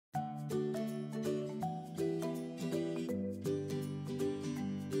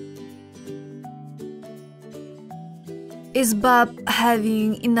Is Bob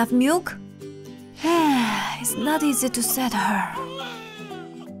having enough milk? It's not easy to set her.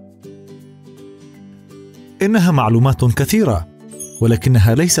 إنها معلومات كثيرة،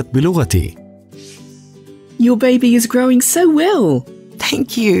 ولكنها ليست بلغتي. Your baby is growing so well.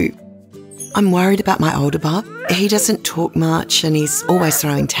 Thank you. I'm worried about my older Bob. He doesn't talk much and he's always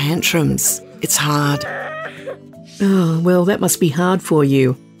throwing tantrums. It's hard. Oh, well, that must be hard for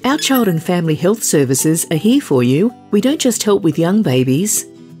you. Our child and family health services are here for you. We don't just help with young babies.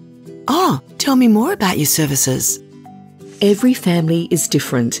 Oh, tell me more about your services. Every family is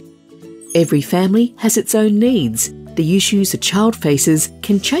different. Every family has its own needs. The issues a child faces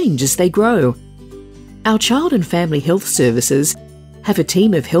can change as they grow. Our child and family health services have a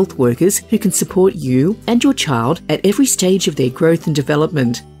team of health workers who can support you and your child at every stage of their growth and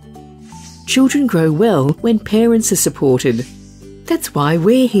development. Children grow well when parents are supported. That's why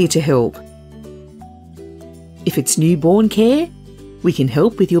we're here to help. If it's newborn care, we can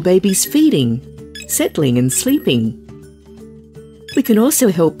help with your baby's feeding, settling and sleeping. We can also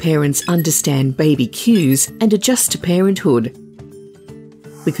help parents understand baby cues and adjust to parenthood.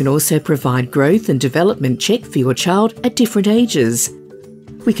 We can also provide growth and development check for your child at different ages.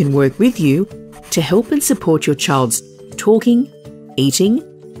 We can work with you to help and support your child's talking, eating,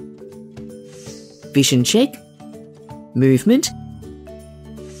 vision check, movement,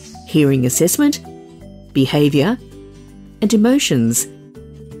 hearing assessment, behaviour, and emotions.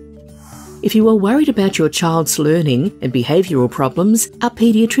 If you are worried about your child's learning and behavioural problems, our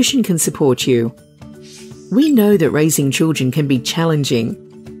paediatrician can support you. We know that raising children can be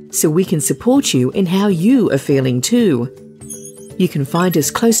challenging, so we can support you in how you are feeling too. You can find us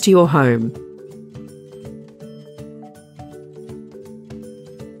close to your home.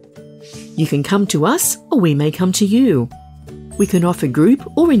 You can come to us or we may come to you. We can offer group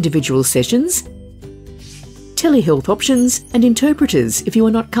or individual sessions, telehealth options and interpreters if you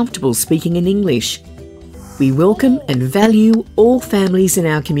are not comfortable speaking in English. We welcome and value all families in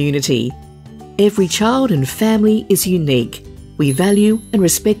our community. Every child and family is unique. We value and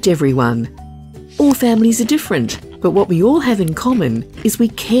respect everyone. All families are different, but what we all have in common is we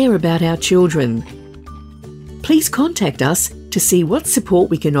care about our children. Please contact us to see what support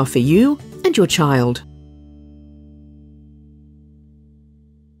we can offer you and your child.